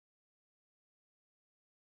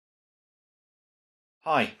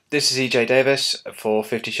Hi, this is Davies for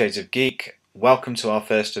 50 Shades of Geek. Welcome to our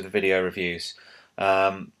first of the video reviews.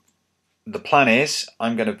 The plan is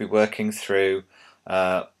I'm going to be working through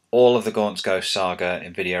all of the Gaunt's Ghost saga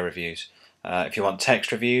in video reviews. If you want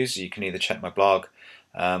text reviews, you can either check my blog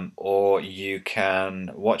or you can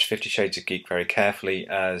watch 50 Shades of Geek very carefully,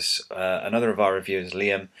 as another of our reviewers,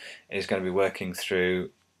 Liam, is going to be working through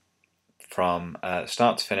from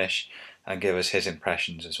start to finish and give us his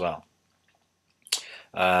impressions as well.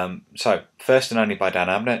 So, First and Only by Dan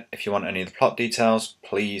Abnett. If you want any of the plot details,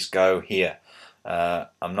 please go here.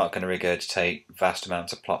 I'm not going to regurgitate vast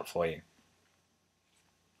amounts of plot for you.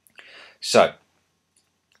 So,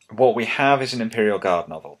 what we have is an Imperial Guard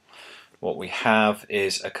novel. What we have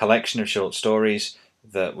is a collection of short stories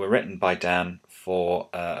that were written by Dan for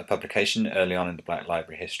a publication early on in the Black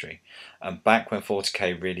Library history, and back when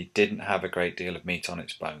 40k really didn't have a great deal of meat on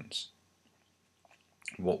its bones.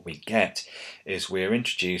 What we get is we're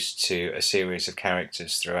introduced to a series of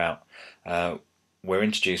characters throughout. We're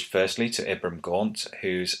introduced firstly to Ibram Gaunt,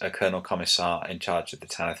 who's a Colonel Commissar in charge of the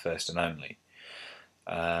Tanith First and Only,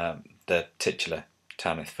 the titular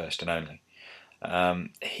Tanith First and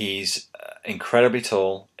Only. He's incredibly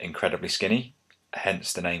tall, incredibly skinny,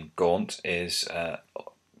 hence the name Gaunt is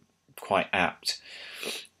quite apt.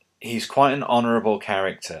 He's quite an honourable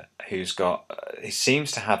character who's got, he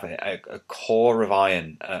seems to have a core of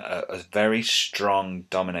iron, a very strong,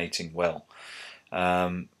 dominating will.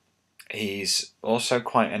 He's also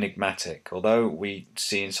quite enigmatic. Although we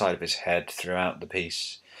see inside of his head throughout the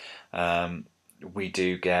piece, we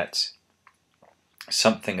do get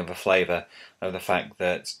something of a flavour of the fact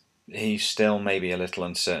that he's still maybe a little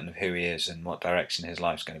uncertain of who he is and what direction his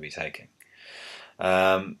life's going to be taking.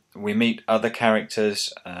 We meet other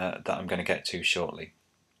characters that I'm going to get to shortly.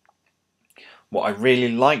 What I really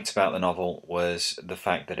liked about the novel was the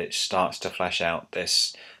fact that it starts to flesh out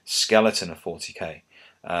this skeleton of 40k.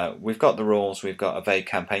 We've got the rules, we've got a vague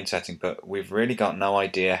campaign setting, but we've really got no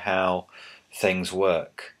idea how things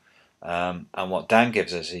work. And what Dan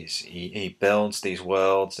gives us is he builds these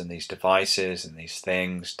worlds and these devices and these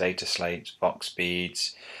things, data slates, vox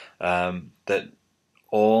beads, that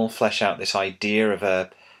all flesh out this idea of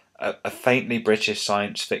a faintly British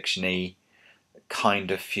science fiction-y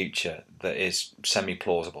kind of future that is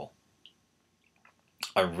semi-plausible.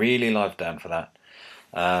 I really love Dan for that.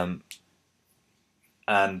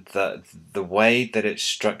 And the way that it's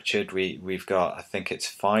structured, we've got, I think it's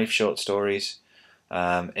 5 short stories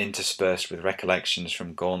interspersed with recollections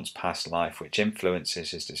from Gaunt's past life, which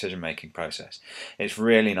influences his decision-making process. It's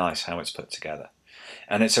really nice how it's put together.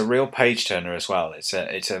 And it's a real page turner as well. It's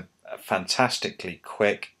a fantastically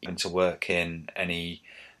quick, even to work in any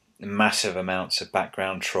massive amounts of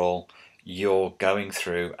background trawl. You're going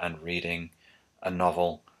through and reading a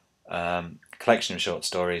novel, collection of short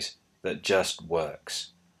stories that just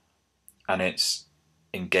works, and it's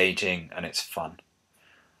engaging and it's fun.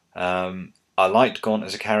 I liked Gaunt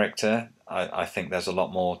as a character. I think there's a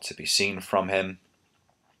lot more to be seen from him.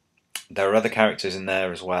 There are other characters in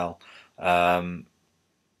there as well.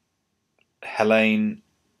 Helene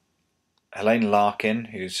Larkin,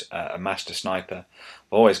 who's a master sniper.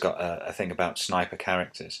 I've always got a thing about sniper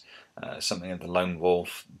characters. Something of the lone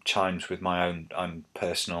wolf chimes with my own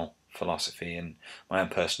personal philosophy and my own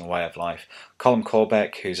personal way of life. Colm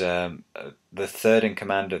Corbeck, who's the third in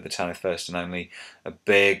command of the Tanith First and Only, a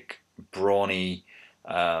big, brawny,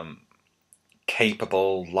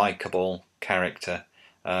 capable, likeable character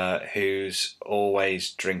who's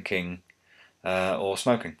always drinking or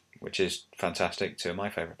smoking, which is fantastic. 2 of my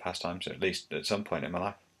favourite pastimes, at least at some point in my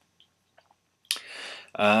life.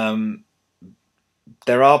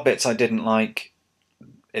 There are bits I didn't like.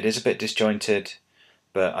 It is a bit disjointed,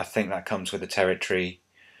 but I think that comes with the territory.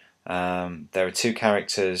 There are 2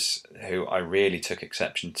 characters who I really took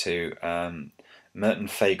exception to. Merton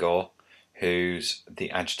Fagor, who's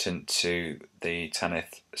the adjutant to the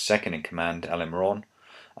Tanith second in command, Ellen Moran,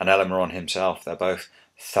 and Ellen Moran himself. They're both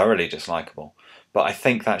thoroughly dislikable. But I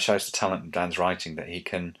think that shows the talent of Dan's writing, that he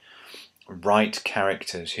can write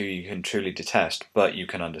characters who you can truly detest, but you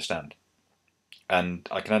can understand. And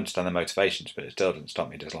I can understand their motivations, but it still doesn't stop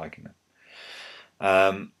me disliking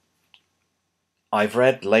them. I've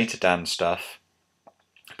read later Dan stuff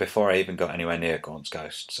before I even got anywhere near Gaunt's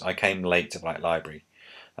Ghosts. I came late to Black Library,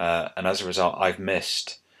 and as a result, I've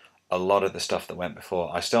missed a lot of the stuff that went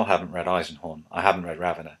before. I still haven't read Eisenhorn. I haven't read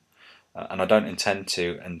Ravener, and I don't intend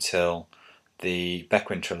to until the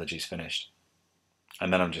Bequin trilogy's finished,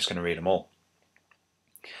 and then I'm just going to read them all.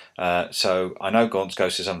 So I know Gaunt's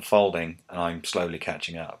Ghost is unfolding, and I'm slowly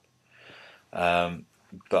catching up.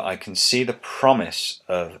 but I can see the promise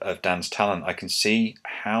of Dan's talent. I can see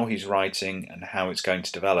how he's writing and how it's going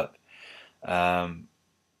to develop.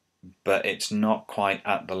 But it's not quite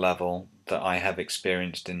at the level that I have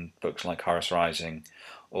experienced in books like Horace Rising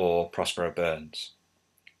or Prospero Burns.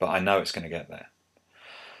 But I know it's going to get there.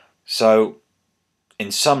 So,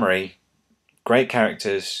 in summary, great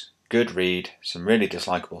characters, good read, some really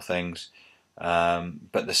dislikable things,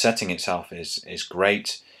 but the setting itself is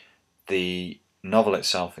great. The novel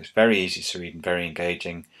itself is very easy to read and very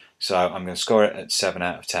engaging, so I'm going to score it at 7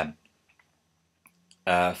 out of 10.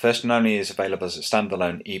 First and Only is available as a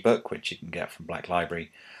standalone ebook, which you can get from Black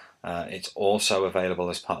Library. It's also available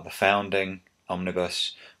as part of the Founding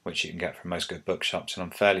Omnibus, which you can get from most good bookshops, and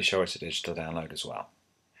I'm fairly sure it's a digital download as well.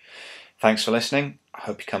 Thanks for listening. I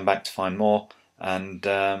hope you come back to find more, and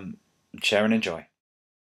share and enjoy.